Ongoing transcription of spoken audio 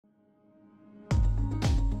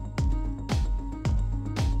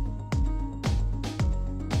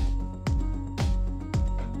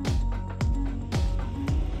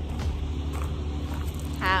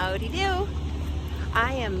Howdy do.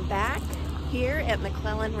 I am back here at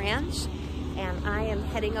McClellan Ranch and I am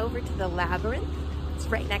heading over to the Labyrinth. It's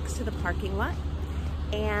right next to the parking lot.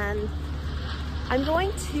 And I'm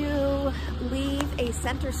going to leave a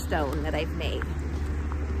center stone that I've made.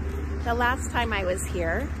 The last time I was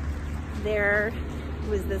here, there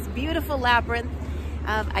was this beautiful labyrinth.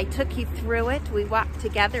 I took you through it. We walked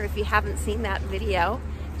together. If you haven't seen that video,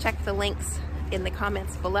 check the links in the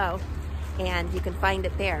comments below and you can find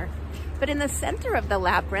it there. But in the center of the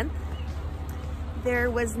labyrinth, there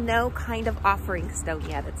was no kind of offering stone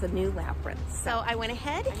yet. It's a new labyrinth. So I went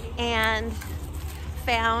ahead and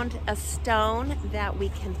found a stone that we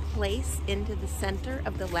can place into the center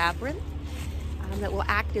of the labyrinth that will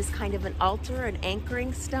act as kind of an altar, an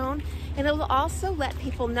anchoring stone. And it will also let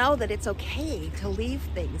people know that it's okay to leave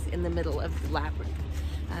things in the middle of the labyrinth.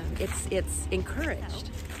 It's encouraged.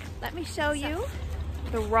 Let me show you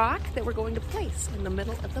the rock that we're going to place in the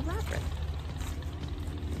middle of the labyrinth.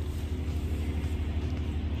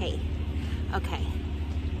 Hey, okay,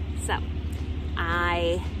 so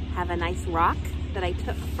I have a nice rock that I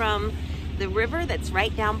took from the river that's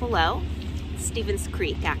right down below, Stevens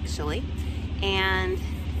Creek actually, and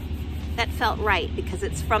that felt right because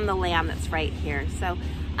it's from the land that's right here. So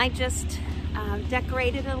I just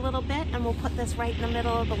decorated it a little bit and we'll put this right in the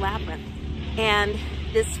middle of the labyrinth. And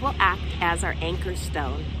this will act as our anchor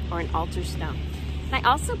stone or an altar stone. And I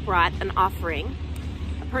also brought an offering,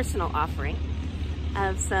 a personal offering,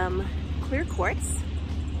 of some clear quartz.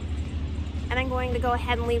 And I'm going to go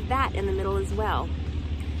ahead and leave that in the middle as well.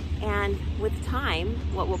 And with time,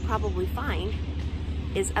 what we'll probably find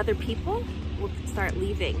is other people will start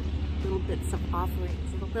leaving little bits of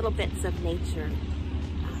offerings, little bits of nature,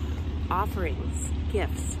 offerings,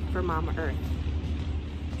 gifts for Mama Earth.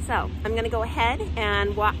 So I'm going to go ahead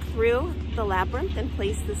and walk through the labyrinth and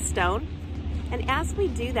place the stone. And as we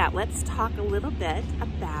do that, let's talk a little bit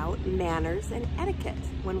about manners and etiquette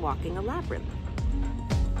when walking a labyrinth.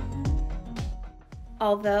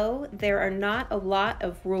 Although there are not a lot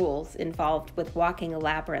of rules involved with walking a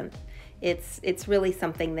labyrinth, it's really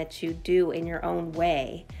something that you do in your own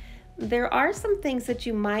way. There are some things that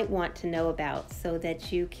you might want to know about so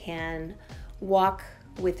that you can walk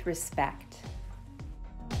with respect.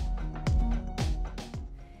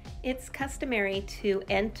 It's customary to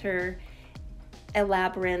enter a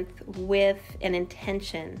labyrinth with an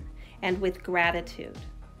intention and with gratitude.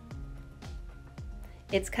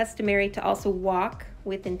 It's customary to also walk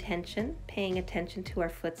with intention, paying attention to our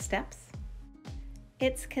footsteps.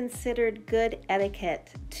 It's considered good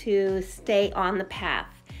etiquette to stay on the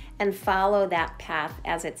path and follow that path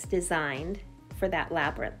as it's designed for that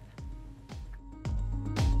labyrinth.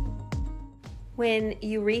 When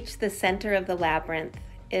you reach the center of the labyrinth,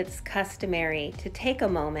 it's customary to take a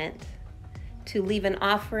moment to leave an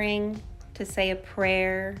offering, to say a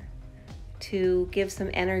prayer, to give some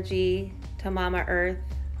energy to Mama Earth,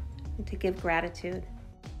 and to give gratitude.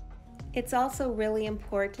 It's also really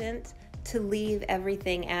important to leave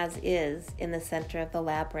everything as is in the center of the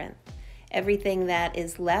labyrinth. Everything that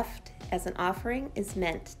is left as an offering is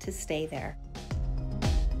meant to stay there.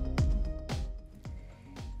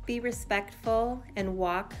 Be respectful and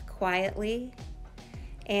walk quietly.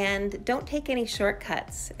 And don't take any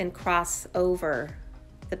shortcuts and cross over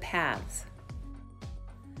the paths.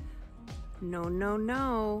 No, no,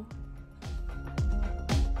 no.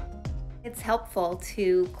 It's helpful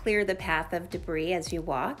to clear the path of debris as you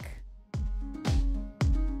walk.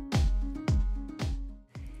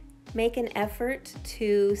 Make an effort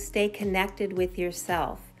to stay connected with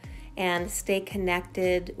yourself and stay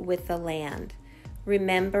connected with the land.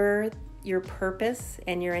 Remember your purpose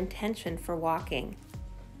and your intention for walking.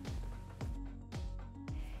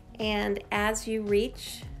 And as you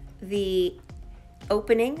reach the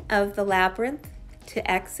opening of the labyrinth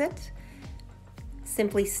to exit,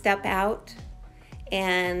 simply step out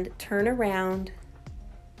and turn around,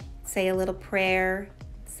 say a little prayer,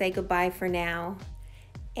 say goodbye for now,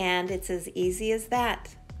 and it's as easy as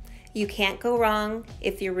that. You can't go wrong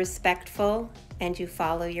if you're respectful and you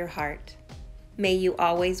follow your heart. May you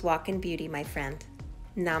always walk in beauty, my friend.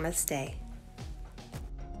 Namaste.